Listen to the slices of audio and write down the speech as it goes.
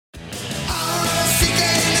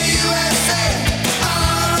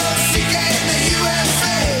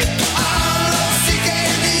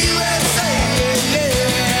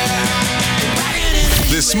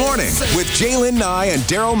Morning with Jaylen Nye and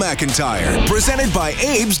Daryl McIntyre. Presented by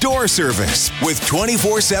Abe's Door Service. With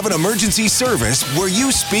 24/7 emergency service where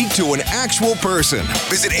you speak to an actual person.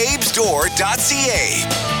 Visit abesdoor.ca.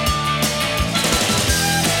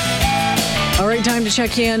 All right, time to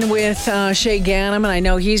check in with Shay Ganem, and I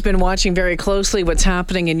know he's been watching very closely what's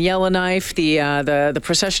happening in Yellowknife, the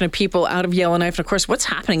procession of people out of Yellowknife, and of course, what's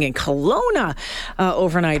happening in Kelowna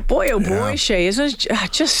overnight. Boy, oh boy, Shay, isn't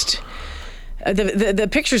it just the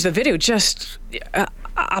pictures, the video, just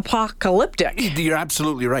apocalyptic. You're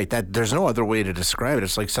absolutely right. That there's no other way to describe it.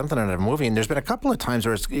 It's like something out of a movie. And there's been a couple of times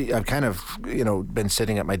where I've kind of been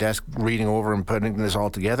sitting at my desk reading over and putting this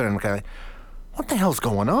all together, and I'm kind of, what the hell's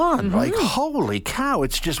going on? Mm-hmm. Like, holy cow,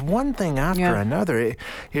 it's just one thing after another.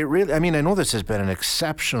 It really, I mean, I know this has been an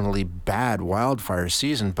exceptionally bad wildfire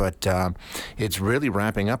season, but it's really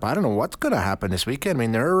ramping up. I don't know what's going to happen this weekend. I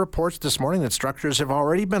mean, there are reports this morning that structures have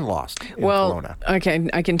already been lost in Kelowna.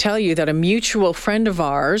 I can tell you that a mutual friend of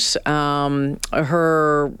ours,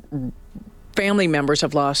 her family members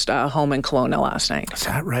have lost a home in Kelowna last night. Is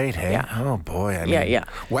that right? Hey? Yeah. Oh, boy. I mean,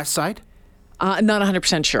 West Side? Not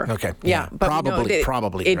 100% sure. Okay. Yeah. But probably,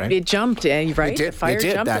 right? It jumped, right? It did. The fire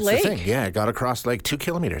jumped That's the lake. The thing. Yeah, it got across like 2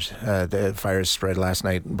 kilometers. The fires spread last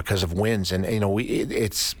night because of winds. And,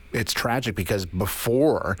 it's tragic because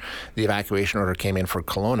before the evacuation order came in for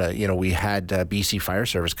Kelowna, we had BC Fire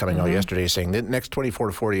Service coming out yesterday saying the next 24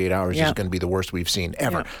 to 48 hours is going to be the worst we've seen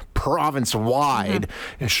ever, province-wide.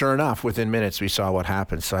 And sure enough, within minutes, we saw what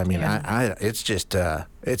happened. So, I mean, it's just...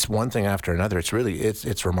 it's one thing after another. It's really,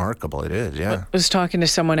 it's remarkable. It is, yeah. I was talking to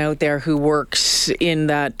someone out there who works in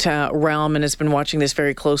that realm and has been watching this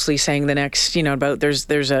very closely, saying the next,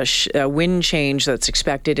 there's a wind change that's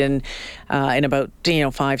expected in about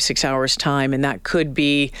 5-6 hours time, and that could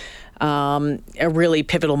be a really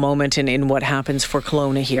pivotal moment in what happens for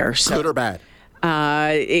Kelowna here. So, good or bad?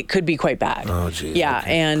 It could be quite bad. Oh, geez. Yeah,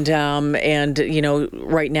 okay. and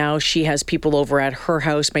right now she has people over at her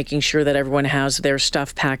house making sure that everyone has their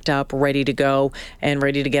stuff packed up, ready to go, and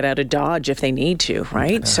ready to get out of Dodge if they need to,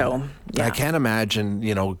 right? So, yeah. I can't imagine,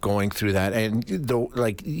 going through that. And,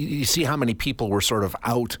 you see how many people were sort of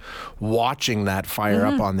out watching that fire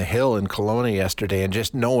up on the hill in Kelowna yesterday, and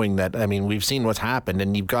just knowing that, I mean, we've seen what's happened,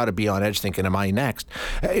 and you've got to be on edge thinking, am I next?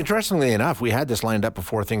 Interestingly enough, we had this lined up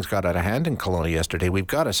before things got out of hand in Kelowna yesterday. We've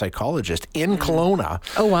got a psychologist in Kelowna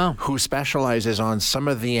who specializes on some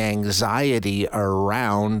of the anxiety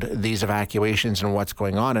around these evacuations and what's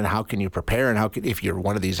going on, and how can you prepare, and if you're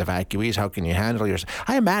one of these evacuees, how can you handle yourself?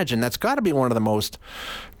 I imagine that's got to be one of the most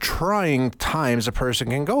trying times a person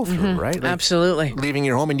can go through, right? Like absolutely. Leaving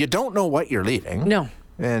your home and you don't know what you're leaving. No.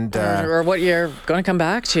 And or what you're going to come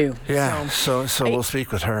back to. Yeah, so we'll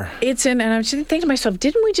speak with her. And I'm just thinking to myself,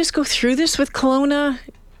 didn't we just go through this with Kelowna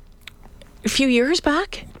a few years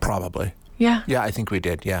back? Probably. Yeah. Yeah, I think we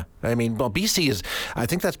did, yeah. I mean, well, BC is, I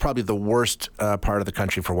think that's probably the worst part of the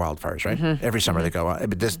country for wildfires, right? Every summer they go out.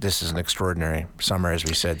 But this is an extraordinary summer, as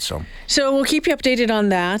we said, so we'll keep you updated on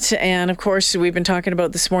that. And, of course, we've been talking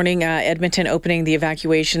about this morning, Edmonton opening the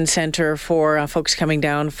evacuation center for folks coming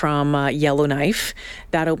down from Yellowknife.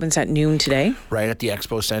 That opens at noon today. Right at the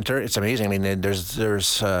Expo Center. It's amazing. I mean,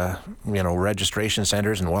 there's registration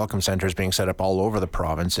centers and welcome centers being set up all over the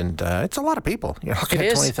province, and it's a lot of people. You're looking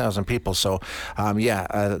at 20,000 people. So,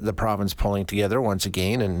 the province pulling together once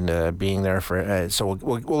again and being there for. So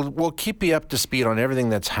we'll keep you up to speed on everything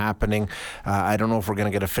that's happening. I don't know if we're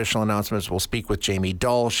going to get official announcements. We'll speak with Jamie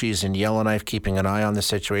Dull. She's in Yellowknife, keeping an eye on the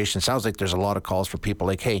situation. Sounds like there's a lot of calls for people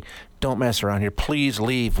like, hey, don't mess around here. Please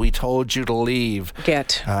leave. We told you to leave.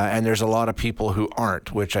 And there's a lot of people who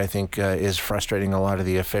aren't, which I think is frustrating a lot of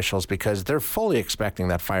the officials, because they're fully expecting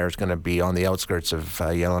that fire is going to be on the outskirts of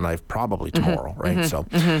Yellowknife probably tomorrow, right? So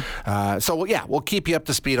we'll keep you up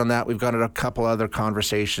to speed on that. We've got a couple other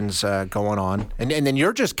conversations going on. And then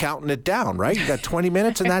you're just counting it down, right? You got 20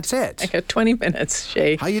 minutes and that's it. I got 20 minutes,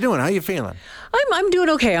 Shay. How you doing? How you feeling? I'm doing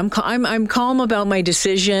okay. I'm calm about my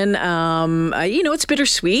decision. It's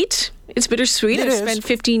bittersweet. It's bittersweet. I've spent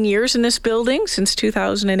 15 years in this building since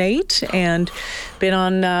 2008 and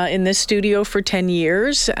been in this studio for 10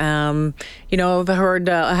 years. I've heard,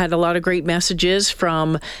 I had a lot of great messages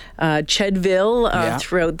from CHEDville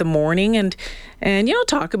throughout the morning and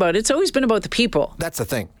talk about it. It's always been about the people. That's the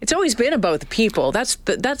thing. It's always been about the people. That's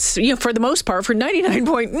for the most part, for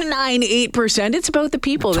 99.98%, it's about the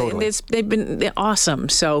people. Totally. They've been awesome.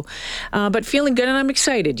 So, but feeling good, and I'm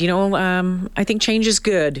excited. I think change is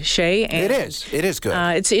good, Shay. And it is good.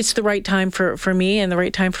 It's the right time for me and the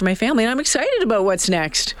right time for my family, and I'm excited about what's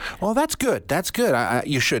next. Well, that's good. That's good.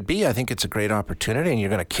 You should be. I think it's a great opportunity, and you're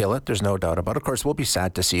going to kill it. There's no doubt about it. Of course, we'll be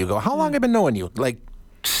sad to see you go. How long have I been knowing you? Like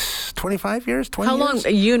years? 25 years? 20 How years?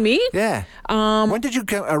 long? You and me? Yeah. When did you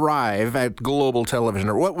arrive at Global Television?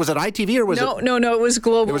 Or what was it, ITV or was it? No, it was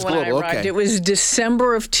Global. It was when Global, I arrived. okay. It was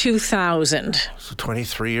December of 2000. So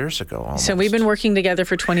 23 years ago almost. So we've been working together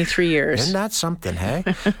for 23 years. Isn't that something, hey?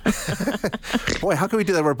 Boy, how can we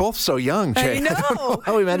do that? We're both so young, Jay. I know. I don't know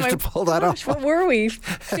how we managed to pull that off. What were we,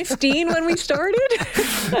 15 when we started?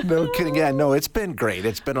 No kidding. Yeah, no, it's been great.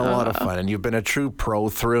 It's been a lot of fun, and you've been a true pro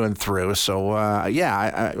through and through. So,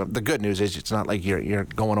 the good news is it's not like you're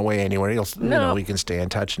going away anywhere. You know, we can stay in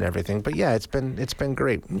touch and everything. But yeah, it's been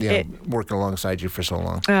great. Yeah, working alongside you for so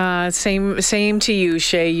long. Same to you,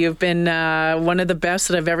 Shay. You've been one of the best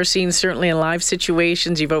that I've ever seen. Certainly in live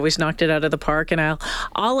situations, you've always knocked it out of the park, and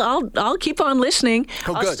I'll keep on listening.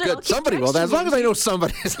 Oh, good. Somebody will. As long as I know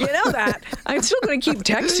somebody. You know that. I'm still going to keep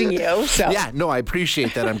texting you. So. Yeah, no, I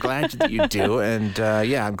appreciate that. I'm glad that you do, and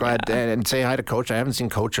I'm glad. And say hi to Coach. I haven't seen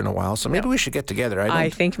Coach in a while, so maybe we should get together. I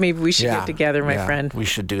think maybe we should get together, my friend. We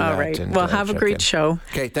should do that. All right. Well, have a great show.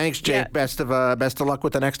 Okay, thanks, Jay. Yeah. Best of luck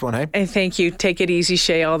with the next one, hey? And thank you. Take it easy,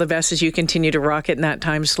 Shay. All the best as you continue to rock it in that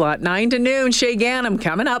time slot. 9 to noon, Shay Gannam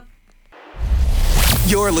coming up.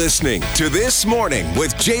 You're listening to This Morning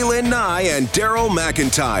with Jaylen Nye and Daryl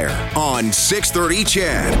McIntyre on 630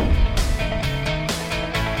 CHED.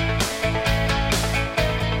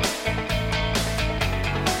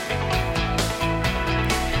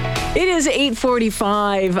 It is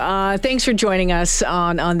 8:45. Thanks for joining us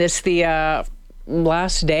on this, the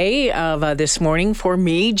last day of this morning for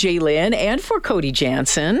me, Jaylen, and for Cody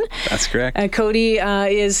Janzen. That's correct. Cody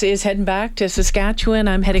is heading back to Saskatchewan.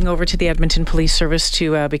 I'm heading over to the Edmonton Police Service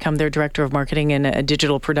to become their Director of Marketing and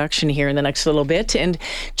Digital Production here in the next little bit. And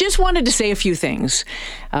just wanted to say a few things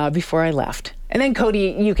before I left. And then,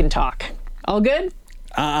 Cody, you can talk. All good?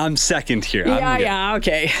 I'm second here.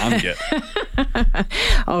 Okay. I'm good.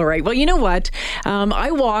 All right. Well, you know what?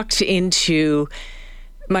 I walked into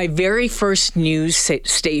my very first news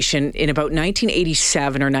station in about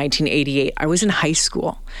 1987 or 1988. I was in high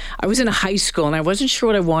school. And I wasn't sure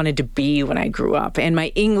what I wanted to be when I grew up. And my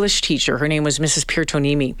English teacher, her name was Mrs.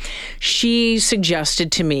 Piertonimi, she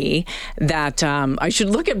suggested to me that I should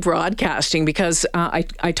look at broadcasting because I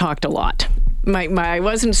talked a lot. I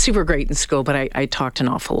wasn't super great in school, but I talked an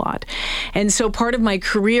awful lot. And so part of my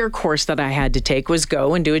career course that I had to take was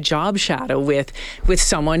go and do a job shadow with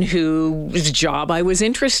someone whose job I was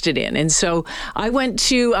interested in. And so I went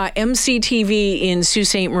to MCTV in Sault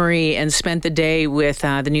Ste. Marie and spent the day with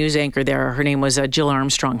the news anchor there. Her name was Jill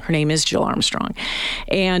Armstrong. Her name is Jill Armstrong.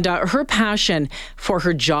 And her passion for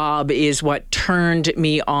her job is what turned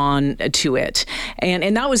me on to it.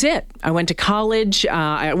 And that was it. I went to college.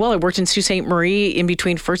 I worked in Sault Ste. Marie in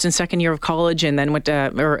between first and second year of college, and then went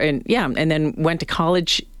to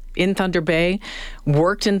college in Thunder Bay,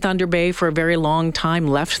 worked in Thunder Bay for a very long time,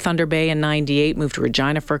 left Thunder Bay in 98, moved to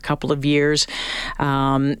Regina for a couple of years,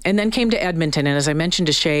 and then came to Edmonton. And as I mentioned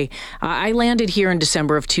to Shay, I landed here in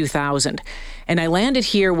December of 2000, and I landed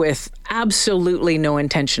here with absolutely no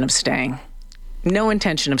intention of staying.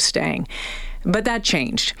 But that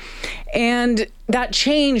changed. And that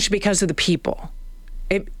changed because of the people.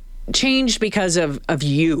 It changed because of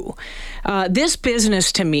you. This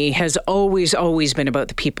business to me has always been about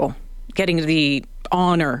the people, getting the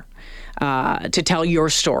honor to tell your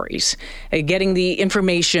stories, getting the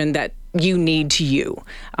information that you need to you,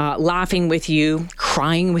 laughing with you,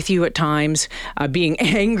 crying with you at times, being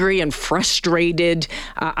angry and frustrated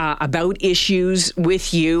about issues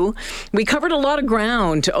with you. We covered a lot of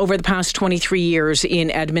ground over the past 23 years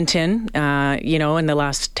in Edmonton, in the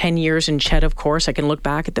last 10 years in CHED, of course. I can look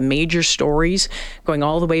back at the major stories going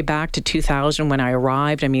all the way back to 2000 when I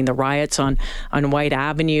arrived. I mean, the riots on White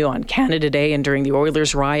Avenue, on Canada Day, and during the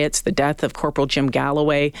Oilers riots, the death of Corporal Jim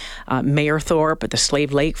Galloway, Mayor Thorpe at the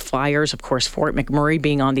Slave Lake fires, of course, Fort McMurray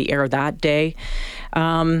being on the air that day.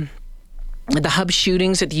 The Hub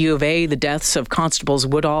shootings at the U of A, the deaths of Constables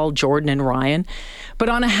Woodall, Jordan, and Ryan. But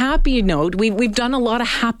on a happy note, we've done a lot of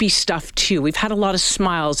happy stuff too. We've had a lot of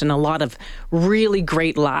smiles and a lot of really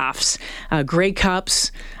great laughs. Grey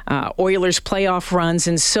Cups, Oilers playoff runs,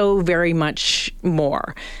 and so very much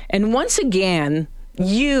more. And once again,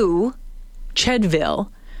 you, Chedville,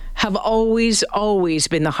 have always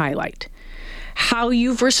been the highlight. How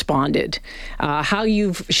you've responded, how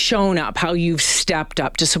you've shown up, how you've stepped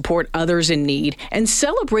up to support others in need and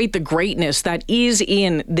celebrate the greatness that is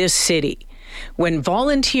in this city. When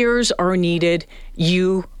volunteers are needed,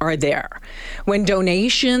 you are there. When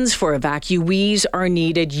donations for evacuees are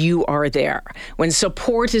needed, you are there. When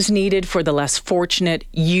support is needed for the less fortunate,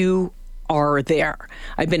 you are there.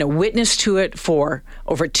 I've been a witness to it for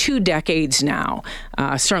over 2 decades now,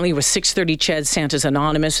 certainly with 6:30 CHED, Santa's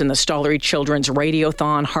Anonymous, and the Stollery Children's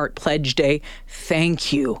Radiothon, Heart Pledge Day.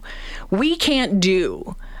 Thank you. We can't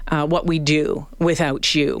do what we do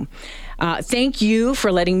without you. Thank you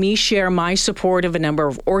for letting me share my support of a number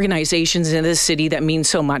of organizations in this city that mean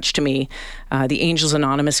so much to me. The Angels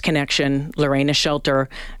Anonymous Connection, Lorena Shelter,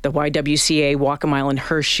 the YWCA Walk a Mile in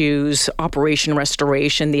Her Shoes, Operation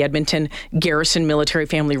Restoration, the Edmonton Garrison Military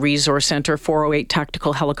Family Resource Center, 408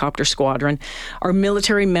 Tactical Helicopter Squadron, our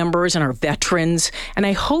military members and our veterans. And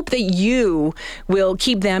I hope that you will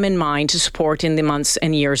keep them in mind to support in the months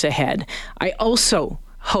and years ahead. I also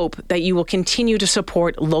hope that you will continue to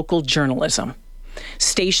support local journalism.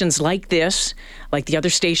 Stations like this, like the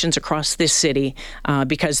other stations across this city,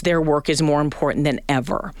 because their work is more important than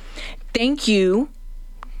ever. Thank you,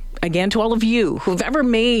 again, to all of you who've ever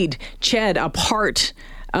made CHED a part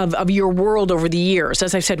of your world over the years.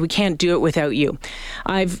 As I've said, we can't do it without you.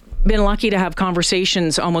 I've been lucky to have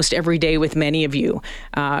conversations almost every day with many of you.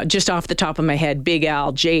 Just off the top of my head, Big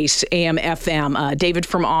Al, Jace, AM, FM, David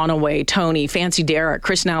from Onaway, Tony, Fancy Derek,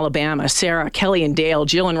 Chris in Alabama, Sarah, Kelly and Dale,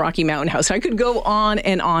 Jill in Rocky Mountain House. I could go on,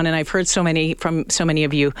 and I've heard from so many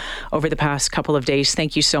of you over the past couple of days.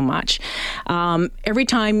 Thank you so much. Every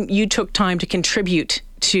time you took time to contribute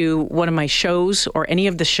to one of my shows or any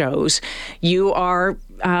of the shows, you are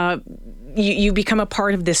you become a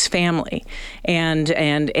part of this family, and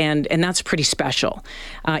that's pretty special.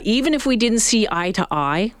 Even if we didn't see eye to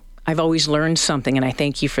eye, I've always learned something, and I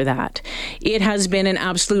thank you for that. It has been an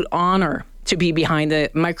absolute honor to be behind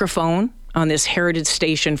the microphone on this heritage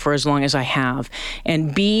station for as long as I have,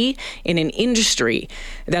 and be in an industry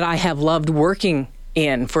that I have loved working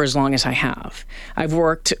in for as long as I have. I've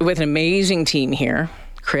worked with an amazing team here,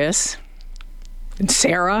 Chris, and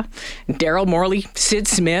Sarah, and Daryl Morley, Sid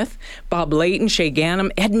Smith, Bob Layton, Shay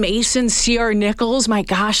Gannam, Ed Mason, C.R. Nichols, my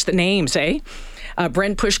gosh, the names, eh?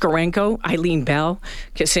 Brent Pushkarenko, Eileen Bell,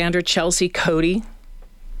 Cassandra, Chelsea, Cody,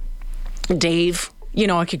 Dave. You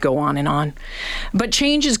know, I could go on and on. But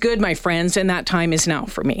change is good, my friends, and that time is now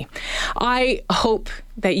for me. I hope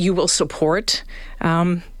that you will support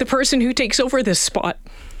the person who takes over this spot,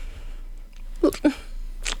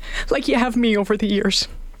 like you have me over the years,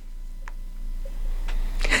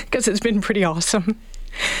 because it's been pretty awesome.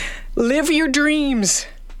 Live your dreams.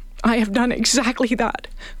 I have done exactly that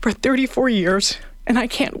for 34 years, and I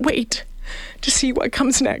can't wait to see what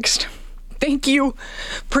comes next. Thank you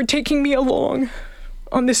for taking me along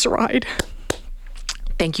on this ride.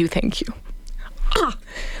 Thank you, thank you.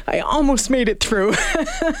 I almost made it through.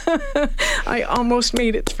 I almost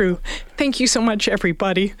made it through. Thank you so much,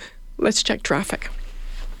 everybody. Let's check traffic.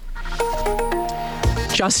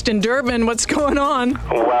 Justin Durbin, what's going on?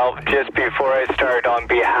 Well, just before I start, on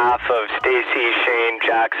behalf of Stacy, Shane,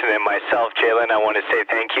 Jackson, and myself, Jalen, I want to say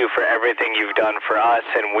thank you for everything you've done for us,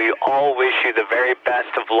 and we all wish you the very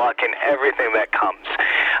best of luck in everything that comes.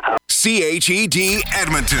 CHED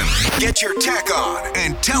Edmonton. Get your tech on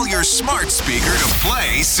and tell your smart speaker to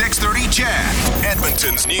play 630 CHED.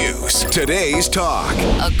 Edmonton's news. Today's talk.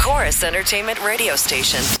 A Chorus Entertainment radio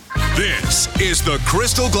station. This is the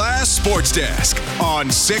Crystal Glass Sports Desk on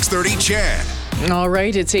 630 CHED. All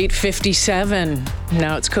right, it's 8:57.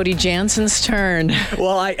 Now it's Cody Janzen's turn.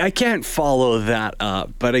 Well, I can't follow that up,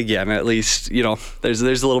 but again, at least, you know, there's a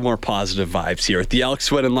little more positive vibes here. With the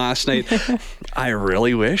Elks winning last night, I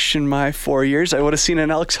really wish in my 4 years I would have seen an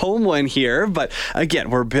Elks home win here, but again,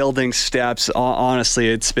 we're building steps. Honestly,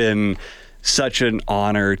 it's been such an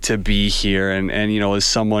honor to be here, and you know, as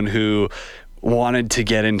someone who wanted to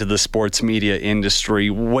get into the sports media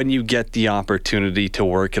industry, when you get the opportunity to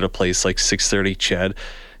work at a place like 630 CHED,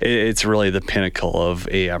 it's really the pinnacle of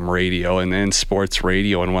AM radio and sports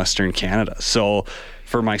radio in Western Canada. So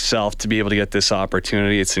for myself to be able to get this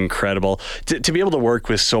opportunity, it's incredible. To be able to work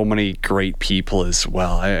with so many great people as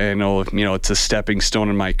well. I know, you know, it's a stepping stone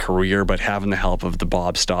in my career, but having the help of the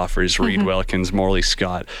Bob Stoffers, Reed Wilkins, Morley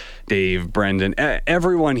Scott, Dave, Brendan,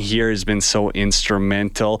 everyone here has been so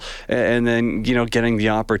instrumental. And then, you know, getting the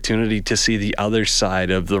opportunity to see the other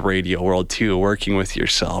side of the radio world too, working with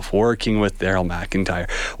yourself, working with Daryl McIntyre,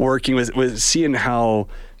 working with seeing how,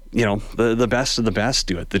 you know, the best of the best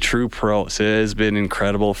do it, the true pros. It has been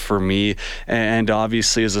incredible for me. And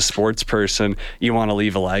obviously, as a sports person, you want to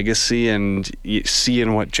leave a legacy, and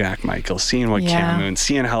seeing what Jack Michael, seeing what Cam Moon,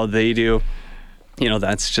 seeing how they do, you know,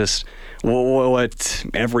 that's just what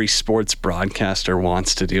every sports broadcaster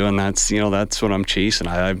wants to do. And that's, you know, that's what I'm chasing.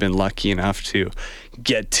 I've been lucky enough to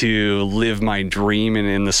get to live my dream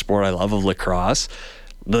in the sport I love of lacrosse.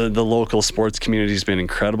 the local sports community has been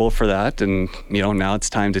incredible for that, and now it's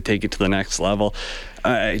time to take it to the next level.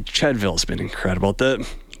 CHEDville's been incredible.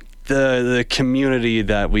 The community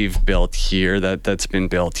that we've built here, that's been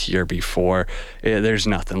built here before, there's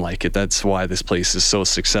nothing like it. That's why this place is so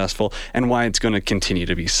successful and why it's going to continue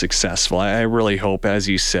to be successful. I really hope, as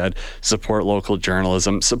you said, support local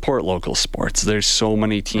journalism, support local sports. There's so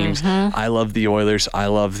many teams. I love the Oilers, I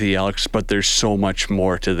love the Elks, but there's so much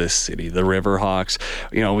more to this city. The Riverhawks,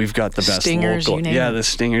 we've got the best Stingers, local. The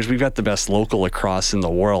Stingers. We've got the best local lacrosse in the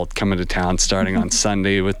world coming to town starting on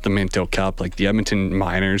Sunday with the Minto Cup, like the Edmonton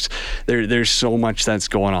Miners. There's so much that's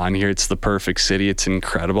going on here. It's the perfect city. It's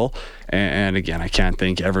incredible. And again, I can't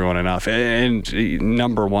thank everyone enough. And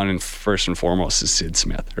number one and first and foremost is Sid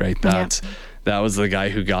Smith, right? That was the guy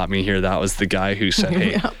who got me here. That was the guy who said,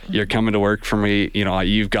 hey, you're coming to work for me.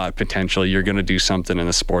 You've got potential. You're going to do something in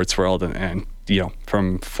the sports world. And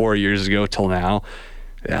from 4 years ago till now,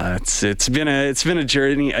 yeah, it's been a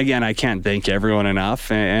journey. Again, I can't thank everyone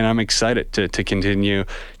enough, and I'm excited to continue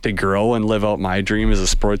to grow and live out my dream as a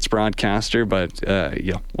sports broadcaster. But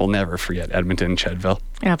we'll never forget Edmonton and CHEDville.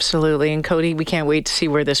 Absolutely. And Cody, we can't wait to see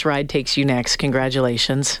where this ride takes you next.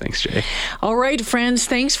 Congratulations. Thanks, Jay. All right, friends,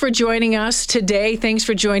 thanks for joining us today. Thanks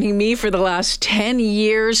for joining me for the last 10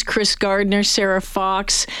 years. Chris Gardner, Sarah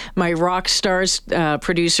Fox, my rock stars,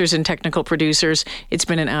 producers and technical producers. It's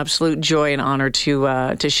been an absolute joy and honor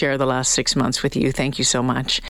to share the last 6 months with you. Thank you so much.